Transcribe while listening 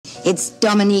It's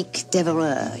Dominique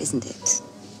Devereaux, isn't it?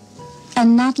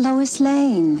 And not Lois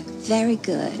Lane. Very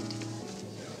good.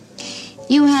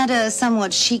 You had a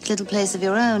somewhat chic little place of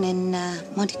your own in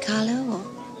Monte Carlo, or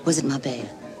was it Marbella?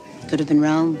 Could have been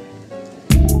Rome.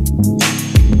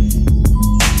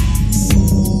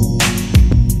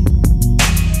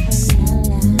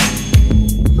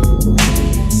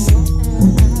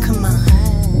 Come on.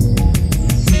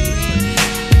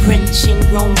 Brunch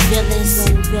in Rome villas.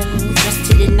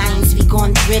 Just to the nines, we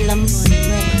gon' thrill 'em.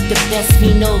 The best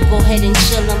we know, go ahead and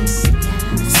chill 'em.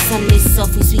 Sunday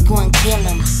selfies, we gon' kill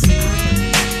 'em.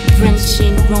 Brunch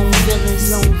in Rome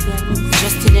villas.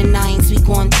 Just to the nines, we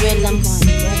gon' thrill 'em.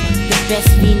 The best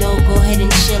we know, go ahead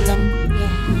and chill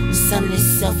 'em. Sunless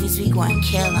selfies, we gon'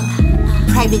 kill 'em.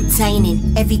 Private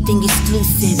dining, everything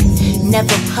exclusive.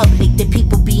 Never public, the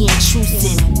people be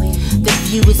intrusive. The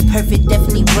view is perfect,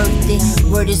 definitely worth it.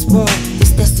 Word is born,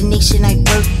 this destination I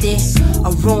birthed it.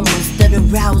 Aromas that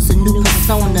arouse a new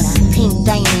persona. Pink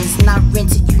diamonds, not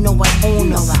rented, you know I own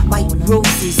them. White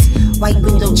roses, white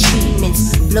window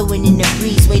treatments, blowing in the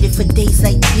breeze, waiting for days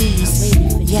like these.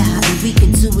 Yeah, and we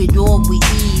can do it all with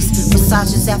ease.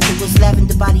 Massages afterwards,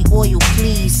 lavender body oil,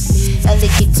 please.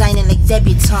 Elegant dining like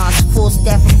debutantes, full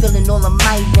staff fulfilling all of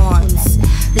my wants.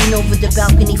 Lean over the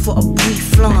balcony for a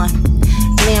brief flaunt.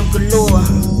 Glam galore,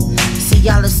 see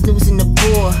y'all are snoozing the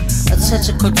bore. A touch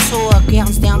of couture,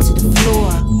 gowns down to the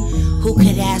floor. Who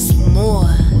could ask for more?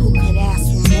 Who could ask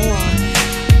for more?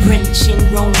 Brunch in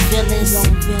Rome villas.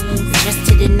 Just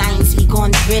to the nines, we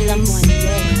gon' thrill 'em.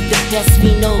 The best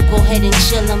we know, go ahead and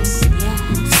chill 'em.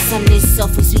 Sunday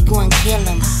selfies, we gon' kill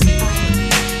 'em.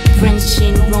 Brunch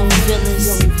in Rome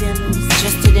villas.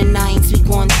 Just to the nines, we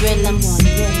gon' thrill 'em.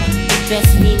 The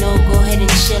best we know, go ahead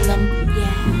and chill 'em.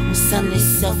 Sunless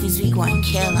selfies, we gon'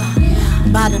 kill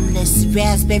 'em. Bottomless,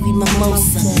 raspberry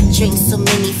mimosa. Drink so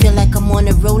many, feel like I'm on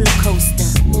a roller coaster.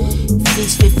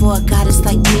 Fish fit for a goddess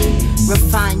like me.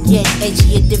 Refined yet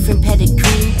edgy, a different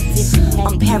pedigree.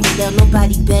 I'm parallel,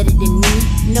 nobody better than me.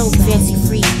 No fancy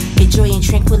free, enjoying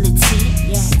tranquility.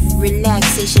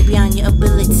 Relaxation beyond your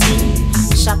ability.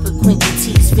 Shop at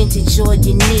quantities, vintage all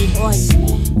you need.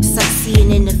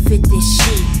 Sightseeing in the fitness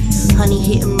sheet. Honey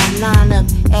hitting my line up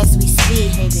as we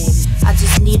speak. I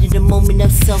just needed a moment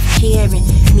of self-caring.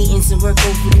 Meetings and work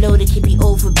overloaded can be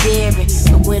overbearing.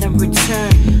 But when I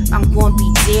return, I'm gonna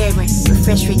be daring.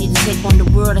 Refreshed, ready to take on the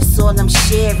world, that's all I'm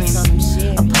sharing.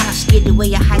 A posh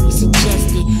getaway, I highly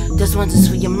suggested. Does wonders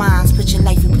for your minds, put your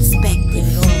life in perspective.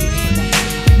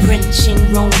 Brunch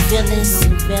in Rome villas.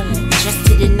 Just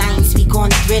to the nines, we gon'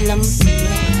 thrill 'em.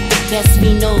 The best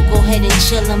we know, go ahead and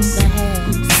chill 'em.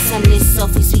 Sunless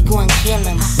selfies, we gon' kill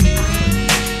 'em.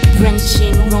 Brunch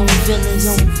in Rome villas.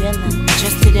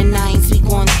 Just to the nines, we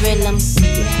gon' thrill 'em.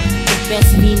 The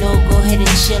best we know, go ahead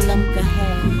and chill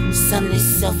 'em. Sunless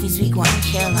selfies, we gon'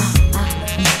 kill 'em.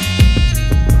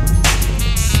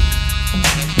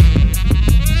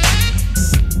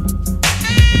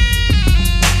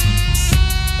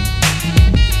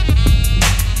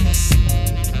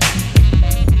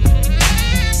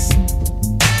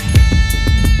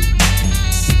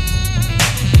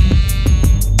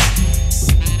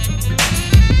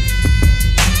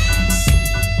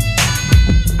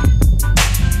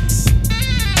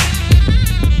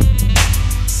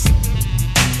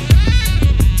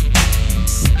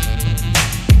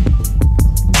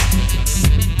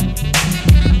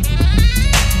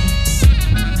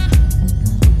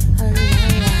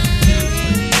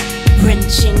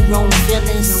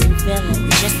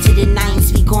 Just to the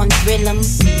nines, we gon' thrill 'em.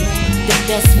 The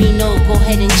best we know, go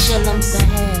ahead and chill 'em.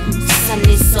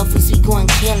 Sunday selfies, we gon'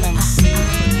 kill 'em.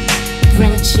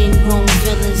 Brunch in Rome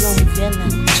villas.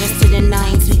 Just to the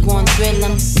nines, we gon' thrill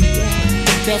 'em.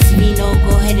 The best we know,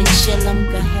 go ahead and chill 'em.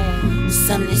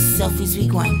 Sunday selfies, we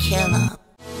gon' kill 'em.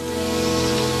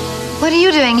 What are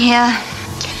you doing here?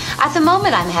 At the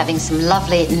moment, I'm having some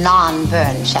lovely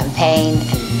non-burn champagne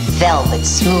and velvet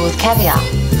smooth caviar.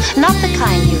 Not the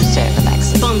kind you serve,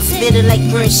 Alexa. Bumps bitter like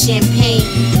burnt champagne.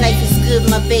 Life is good,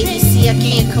 my baby, see I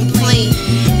can't complain.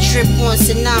 Trip on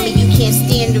tsunami, you can't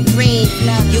stand the rain.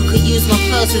 You could use my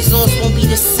plugs, results won't be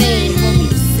the same.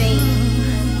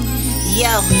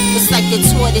 Yo, it's like the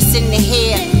tortoise in the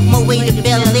hair. My way to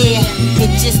Bel Air. It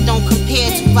just don't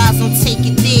compare to vibes, don't take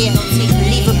it there.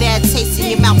 Leave a bad taste in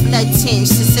your mouth, blood tinge.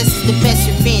 Success is the best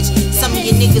revenge. Some of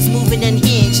your niggas moving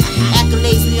unhinged.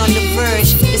 Accolades me on the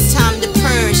verge. It's time to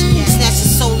purge. Snatch the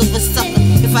soul of a sucker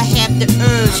if I have the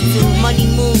urge. Money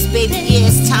moves, baby, yeah,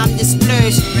 it's time to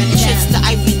splurge. Trips to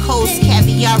Ivory Coast,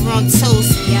 caviar on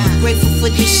toast. Grateful for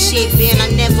this shit, man, I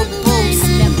never boast.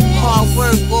 Hard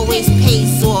work always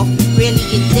pays off. Really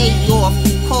a day off.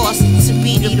 Cost to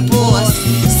be the boss.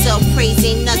 about praise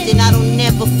ain't nothing, I don't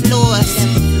never floss.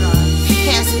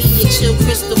 Pass me your chill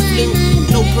crystal blue.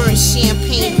 No burnt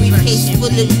champagne, briefcase full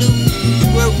of loot.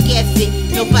 Work ethic,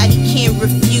 nobody can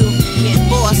refute.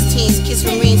 Boss teams, kiss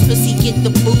from rings, pussy get the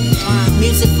boot.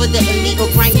 Music for the illegal,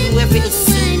 grind whoever is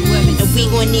suit. And we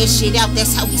gon' air shit out,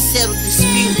 that's how we settle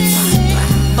disputes.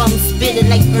 Bums bitter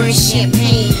like burnt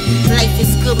champagne. Life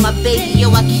is good, my baby,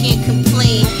 yo, I can't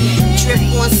complain. Drip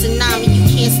on tsunami, you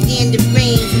can't stand the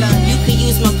rain. You can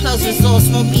use my plus, results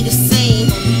won't be the same.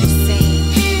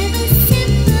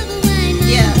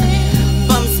 Yeah,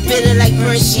 bums bitter like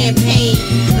burnt champagne.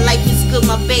 Life is good,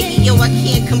 my baby, yo, I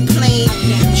can't complain.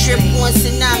 Drip on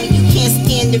tsunami, you can't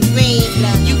stand the rain.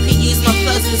 You can use my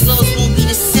plus, results won't be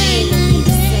the same.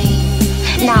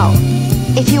 Now,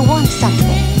 if you want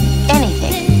something,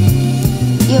 anything,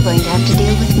 you're going to have to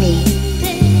deal with me.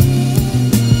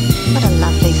 What a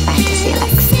lovely fantasy,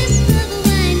 Alexis.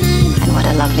 And what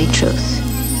a lovely truth.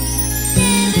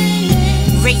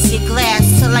 Raise your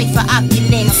glass to life for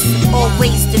opulence.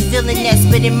 Always the villainess,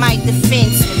 but in my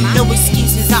defense, no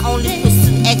excuses, I only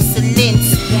pursue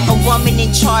excellence. A woman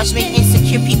in charge make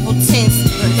insecure people tense.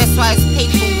 That's why it's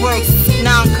paperwork,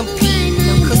 non-compete.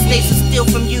 Cause they will steal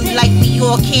from you like we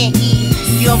all can't eat.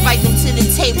 You invite them to the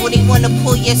table, they wanna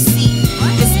pull your seat.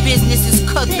 This business is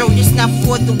cutthroat, it's not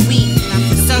for the weak.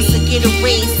 Sons to get a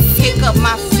raise, pick up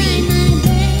my feet.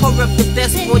 Pour up the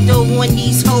best Bordeaux on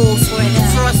these hoes.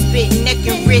 Frostbit, neck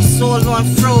and wrists all on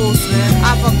froze.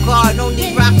 Avant-garde,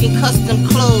 only rocking custom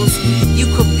clothes.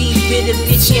 You could be bitter,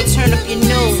 bitch, yeah, turn up your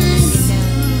nose.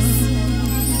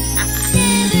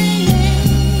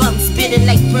 Bumps bitter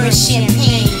like burnt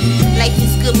champagne. Life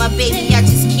is good, my baby, I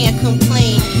just can't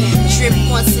complain. Drip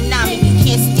on tsunami, you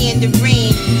can't stand the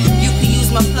rain. You can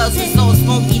use my plus, results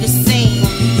won't be the same.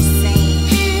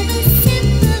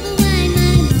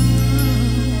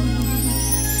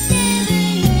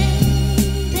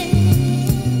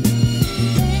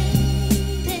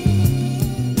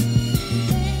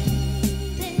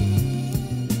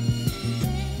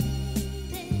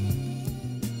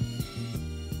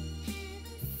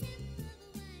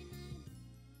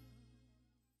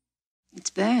 It's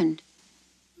burned.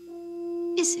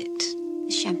 Is it?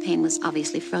 The champagne was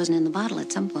obviously frozen in the bottle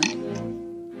at some point.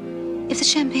 If the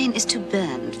champagne is too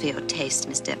burned for your taste,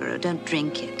 Miss Devereaux, don't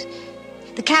drink it.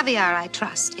 The caviar, I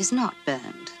trust, is not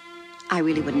burned. I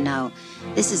really wouldn't know.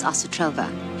 This is Osotrova,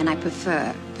 and I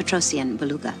prefer Petrossian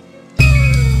Beluga.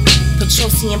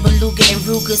 Petrossian Beluga and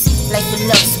Rugas, life of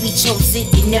love, we chose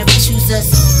it, they never choose us.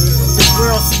 The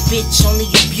girl's a bitch, only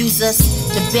abuse us.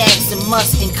 The bag's a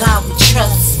must, and God we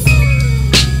trust.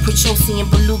 Petrossian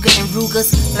Beluga and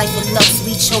Rugas, life of love,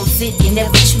 we chose it, they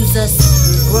never choose us.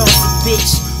 Girl's a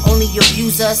bitch, only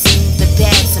abuse us. The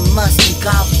bag's a must, and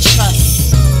God we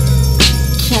trust.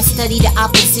 Can't study the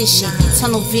opposition.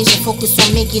 Tunnel vision, focus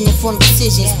on making informed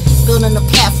decisions. Building a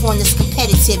platform that's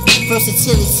competitive.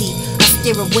 Versatility, I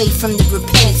steer away from the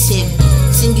repetitive.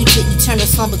 Send you to eternal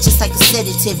slumber just like a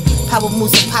sedative. Power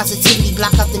moves and positivity,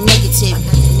 block out the negative.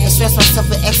 Express myself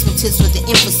with expertise with the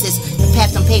emphasis. The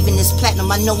path I'm paving is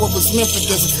platinum, I know what was meant for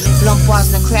this. Blunt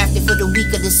bars and crafted for the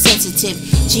weak or the sensitive.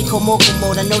 G-Co Mocha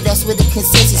mode, I know that's where the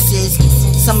consensus is.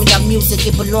 Some of y'all music,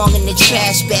 it belong in the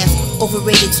trash bags.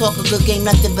 Overrated talk, a good game,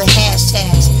 nothing but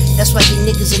hashtags. That's why you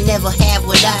niggas will never have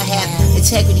what I have.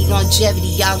 Integrity,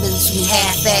 longevity, y'all little too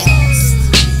half-assed.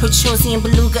 Petrossian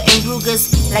Beluga and Rugas,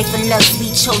 life of love,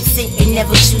 we chose it and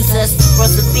never choose us.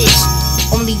 Girl's a bitch,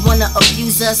 only wanna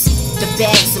abuse us. The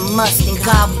bag's a must, and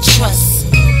God we trust.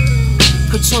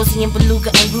 Petrossian Beluga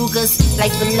and Rugas,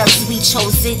 life of love, we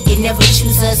chose it, they never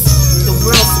choose us. The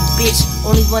world's a bitch,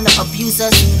 only wanna abuse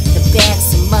us. The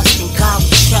bag's a must, and God we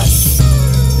trust.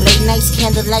 Late nights,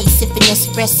 candlelight, sipping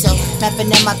espresso.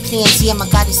 Mapping out my plans, yeah, my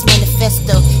goddess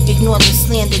manifesto. Ignore the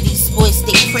slander, these boys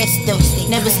stay presto.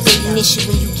 Never stay an issue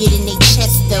when you get in their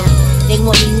chest though. They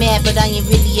want me mad, but I ain't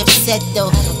really upset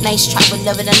though. Nice try,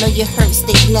 beloved, I know you hurt,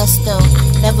 stay blessed though.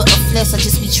 Never a flex, I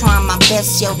just be trying my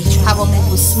best, yo. How I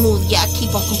move is smooth, yeah, I keep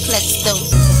on complex though.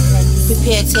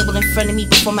 Prepare a table in front of me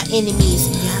before my enemies.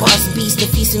 Boss beast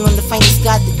and feasting on the finest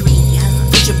God degree.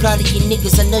 Put your blood of your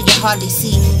niggas, I know you hardly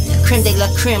see. Creme de la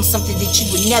creme, something that you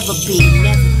would never be.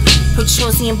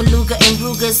 Petrossian Beluga and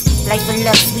Rugas, life of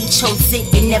love, we chose it,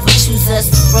 they never choose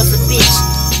us. Girl's a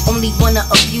bitch, only wanna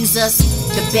abuse us.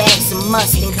 The bag's a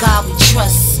must, and God we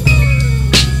trust.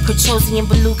 Petrossian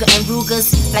Beluga and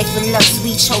Rugas, life of love,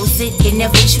 we chose it, they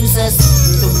never choose us.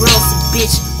 The world's a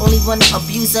bitch, only wanna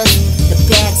abuse us. The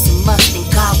bag's a must, and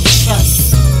God we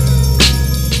trust.